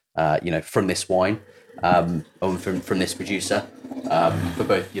get, from this wine, from this producer, for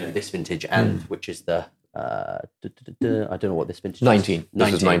both this vintage and which is the I don't know what this vintage 19. is.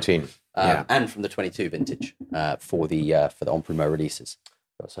 This is 19. And from the 22 vintage for the En Primeur releases.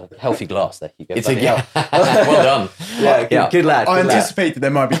 So healthy glass there. You go. Well done. Yeah, good lad. I anticipated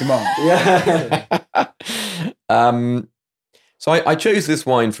there might be demand. So I chose this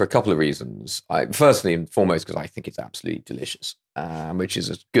wine for a couple of reasons. Firstly and foremost, because I think it's absolutely delicious, which is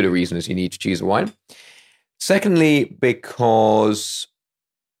as good a reason as you need to choose a wine. Secondly, because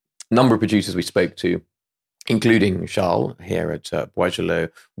a number of producers we spoke to, including Charles here at Beaujolais,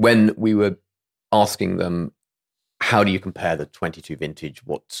 when we were asking them, how do you compare the 22 vintage?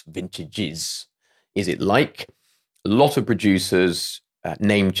 What vintage is it like? A lot of producers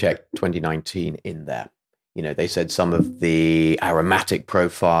name-checked 2019 in there. They said some of the aromatic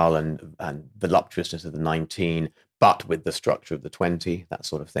profile and voluptuousness of the 19, but with the structure of the 20, that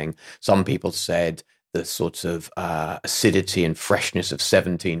sort of thing. Some people said the sort of acidity and freshness of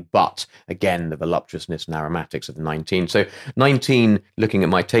 17, but again, the voluptuousness and aromatics of the 19. So 19, looking at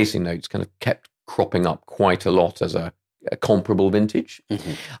my tasting notes, kind of kept cropping up quite a lot as a comparable vintage.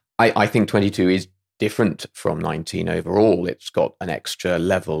 Mm-hmm. I think 22 is different from 19 overall. It's got an extra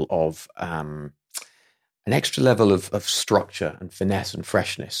level of structure and finesse and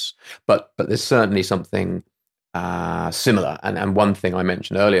freshness. But there's certainly something similar. And one thing I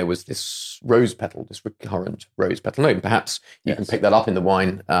mentioned earlier was this rose petal, this recurrent rose petal note. And perhaps you can pick that up in the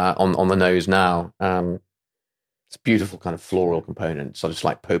wine on the nose now. It's a beautiful kind of floral component, sort of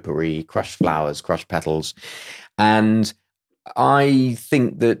like potpourri, crushed flowers, crushed petals. And I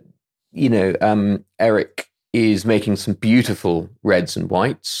think that, Eric is making some beautiful reds and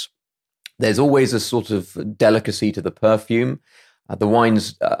whites. There's always a sort of delicacy to the perfume. The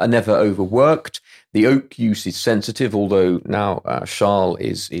wines are never overworked. The oak use is sensitive, although now Charles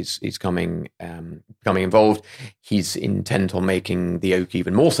is becoming involved. He's intent on making the oak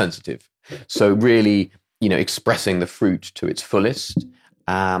even more sensitive. So really, expressing the fruit to its fullest.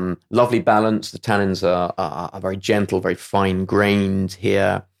 Lovely balance. The tannins are very gentle, very fine-grained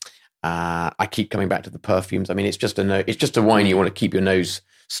here. I keep coming back to the perfumes. I mean, it's just a wine you want to keep your nose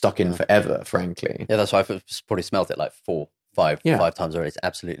stuck in forever, frankly. Yeah, that's why I've probably smelt it like five times already. It's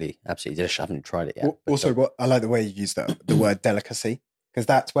absolutely delicious. I haven't tried it yet. Also, what I like the way you use the word delicacy, because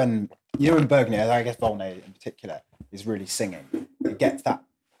that's when, in Burgundy, I guess Volnay in particular, is really singing. It gets that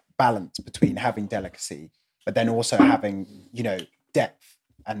balance between having delicacy, but then also having, depth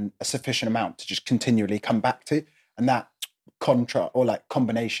and a sufficient amount to just continually come back to. And that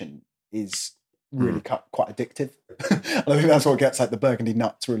combination is really quite addictive. I think that's what gets the Burgundy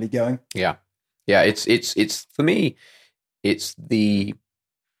nuts really going. Yeah. It's for me, it's the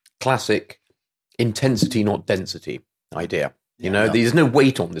classic intensity, not density idea. There's no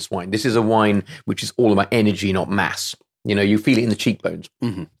weight on this wine. This is a wine which is all about energy, not mass. You feel it in the cheekbones,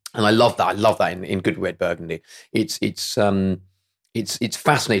 and I love that. I love that in good red Burgundy. It's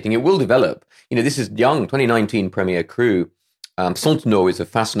fascinating. It will develop. This is young, 2019 Premier Cru. Santenay is a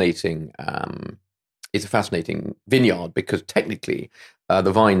fascinating vineyard because technically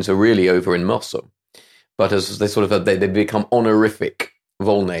the vines are really over in Meursault, but as they become honorific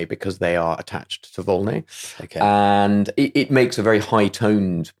Volnay because they are attached to Volnay. Okay. And it makes a very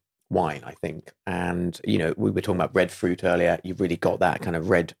high-toned wine, I think. And, we were talking about red fruit earlier. You've really got that kind of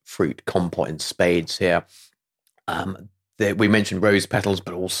red fruit compote in spades here. We mentioned rose petals,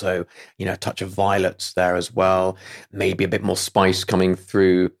 but also, a touch of violets there as well. Maybe a bit more spice coming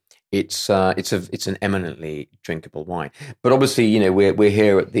through. It's an eminently drinkable wine. But obviously, we're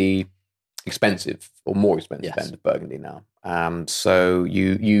here at the expensive or more expensive end of Burgundy now. So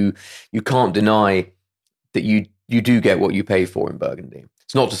you can't deny that you do get what you pay for in Burgundy.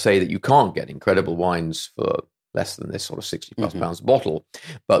 It's not to say that you can't get incredible wines for less than this sort of 60 plus pounds a bottle,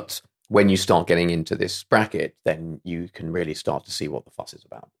 but when you start getting into this bracket, then you can really start to see what the fuss is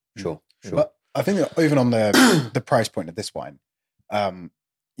about. Sure. But I think that even on the price point of this wine,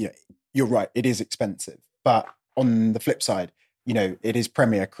 you're right, it is expensive. But on the flip side, it is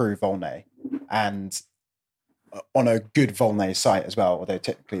Premier Cru Volnay, and on a good Volnay site as well, although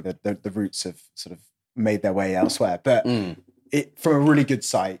typically the roots have sort of made their way elsewhere. But it from a really good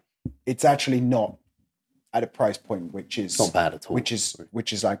site, it's actually not at a price point which is not bad at all. Which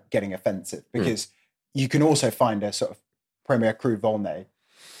is like getting offensive, because you can also find a sort of Premier Cru Volnay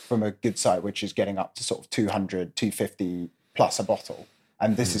from a good site which is getting up to sort of 200, 250 plus a bottle.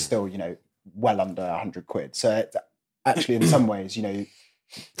 And this is still, well under 100 quid. So it's actually, in some ways,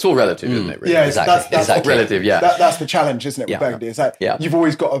 it's all relative, isn't it? Really? Yeah, exactly. That's relative. Yeah, that's the challenge, isn't it? With Burgundy, is that you've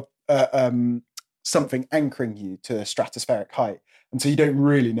always got something anchoring you to a stratospheric height, and so you don't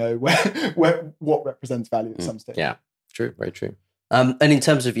really know what represents value at some stage. Yeah, true, very true. And in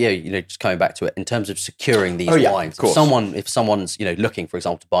terms of just coming back to it, in terms of securing these wines, if someone's looking, for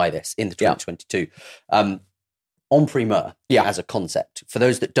example, to buy this in the 2022. On Primeur as a concept, for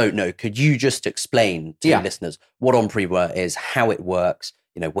those that don't know, could you just explain to listeners what on Primeur is, how it works,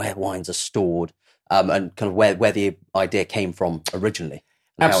 where wines are stored, and kind of where the idea came from originally?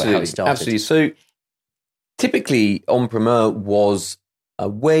 And how it started? Absolutely. So typically, on Primeur was a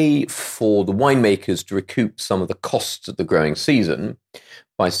way for the winemakers to recoup some of the costs of the growing season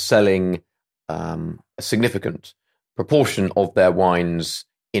by selling a significant proportion of their wines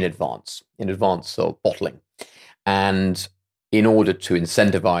in advance of bottling. And in order to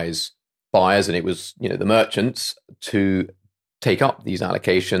incentivize buyers, and it was, the merchants, to take up these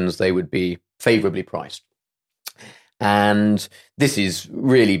allocations, they would be favorably priced. And this has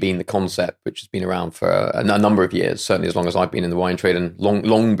really been the concept which has been around for a number of years, certainly as long as I've been in the wine trade, and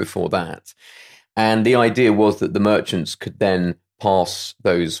long before that. And the idea was that the merchants could then pass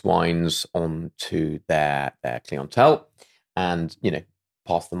those wines on to their clientele and,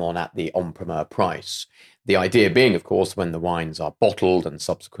 pass them on at the en primeur price. The idea being, of course, when the wines are bottled and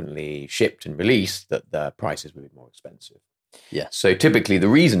subsequently shipped and released, that the prices would be more expensive. Yeah. So typically the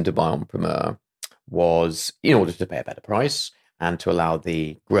reason to buy en primeur was in order to pay a better price and to allow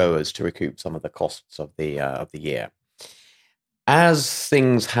the growers to recoup some of the costs of the year. As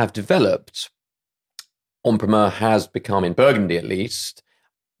things have developed, en primeur has become, in Burgundy at least,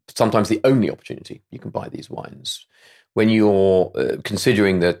 sometimes the only opportunity you can buy these wines. When you're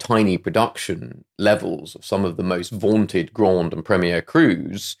considering the tiny production levels of some of the most vaunted Grand and Premier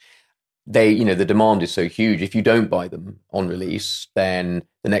Crus, the demand is so huge. If you don't buy them on release, then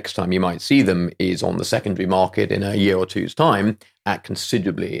the next time you might see them is on the secondary market in a year or two's time at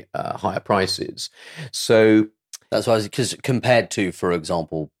considerably higher prices. So that's why, because compared to, for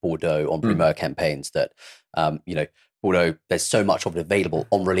example, Bordeaux en primeur campaigns that, Bordeaux, there's so much of it available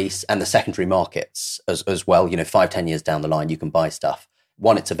on release, and the secondary markets as well. 5-10 years down the line, you can buy stuff.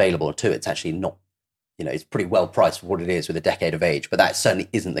 One, it's available, and two, it's actually not. It's pretty well priced for what it is with a decade of age. But that certainly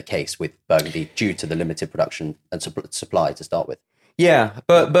isn't the case with Burgundy due to the limited production and supply to start with. Yeah,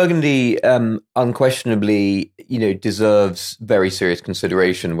 but Burgundy unquestionably, deserves very serious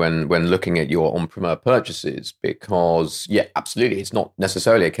consideration when looking at your en primeur purchases, because, absolutely, it's not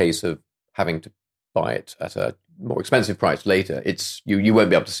necessarily a case of having to buy it at a more expensive price later. It's you won't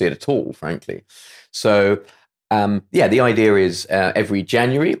be able to see it at all, frankly. So, the idea is every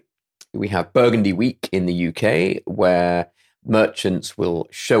January we have Burgundy Week in the UK, where merchants will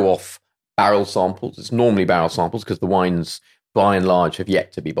show off barrel samples. It's normally barrel samples because the wines, by and large, have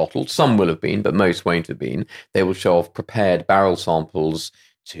yet to be bottled. Some will have been, but most won't have been. They will show off prepared barrel samples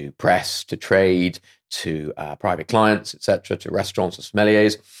to press, to trade, to private clients, etc., to restaurants or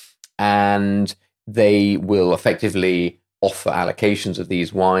sommeliers. And they will effectively offer allocations of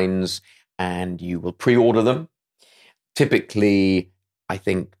these wines, and you will pre-order them. Typically, I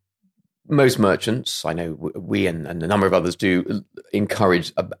think most merchants, I know we and a number of others do,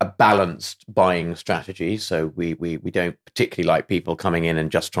 encourage a balanced buying strategy. So we don't particularly like people coming in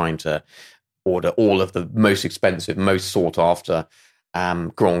and just trying to order all of the most expensive, most sought after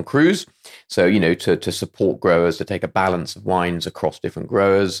Grand Crus. So, to support growers, to take a balance of wines across different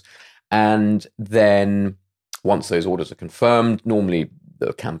growers. And then once those orders are confirmed, normally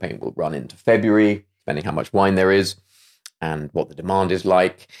the campaign will run into February, depending how much wine there is and what the demand is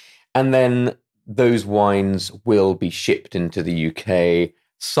like. And then those wines will be shipped into the UK,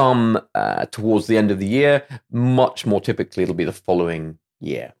 some towards the end of the year. Much more typically, it'll be the following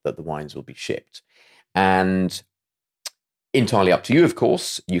year that the wines will be shipped. And entirely up to you, of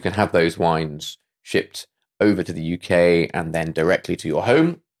course. You can have those wines shipped over to the UK and then directly to your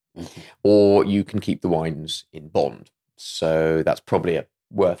home, or you can keep the wines in bond. So that's probably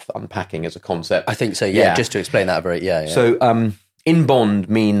worth unpacking as a concept. I think so, yeah. Just to explain that a bit, yeah. So in bond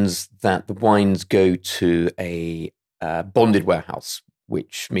means that the wines go to a bonded warehouse,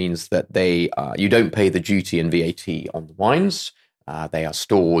 which means that you don't pay the duty and VAT on the wines. They are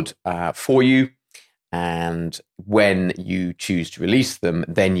stored for you. And when you choose to release them,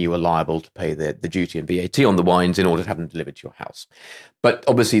 then you are liable to pay the duty and VAT on the wines in order to have them delivered to your house. But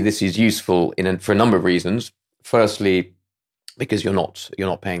obviously, this is useful for a number of reasons. Firstly, because you're not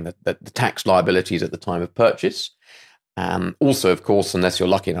paying the tax liabilities at the time of purchase. Also, of course, unless you're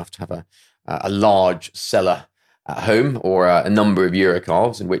lucky enough to have a large cellar at home or a number of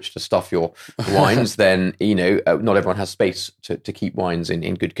Eurocarves in which to stuff your wines, then, not everyone has space to keep wines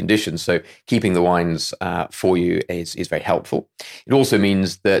in good condition. So keeping the wines for you is very helpful. It also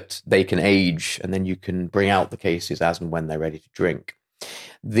means that they can age and then you can bring out the cases as and when they're ready to drink.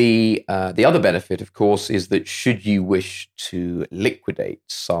 The other benefit, of course, is that should you wish to liquidate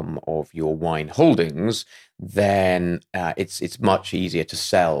some of your wine holdings, then it's much easier to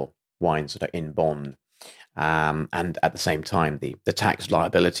sell wines that are in bond. And at the same time, the tax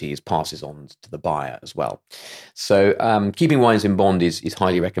liabilities passes on to the buyer as well. So keeping wines in bond is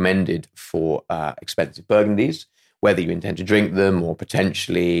highly recommended for expensive Burgundies, whether you intend to drink them or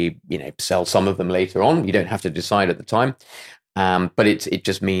potentially sell some of them later on. You don't have to decide at the time. But it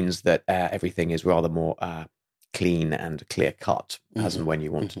just means that everything is rather more clean and clear cut as and when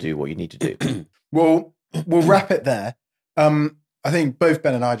you want to do what you need to do. Well, we'll wrap it there. I think both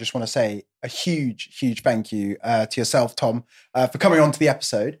Ben and I just want to say a huge, huge thank you to yourself, Tom, for coming on to the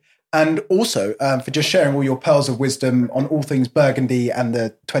episode, and also for just sharing all your pearls of wisdom on all things Burgundy and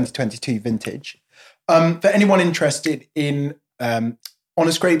the 2022 vintage. For anyone interested in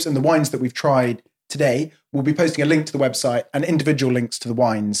Honest Grapes and the wines that we've tried today, we'll be posting a link to the website and individual links to the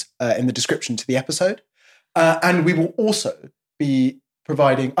wines in the description to the episode. And we will also be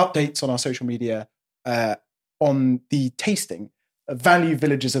providing updates on our social media on the tasting Value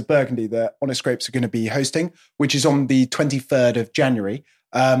Villages of Burgundy that Honest Grapes are going to be hosting, which is on the 23rd of January.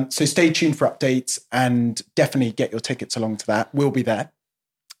 So stay tuned for updates and definitely get your tickets along to that. We'll be there.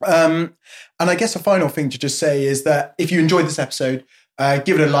 And I guess a final thing to just say is that if you enjoyed this episode,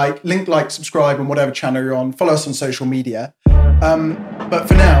 give it a like, subscribe on whatever channel you're on, follow us on social media. But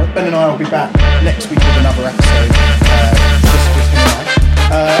for now, Ben and I will be back next week with another episode. Just him and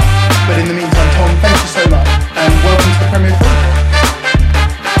I. But in the meantime, Tom, thank you so much and welcome to the Primeur Crew.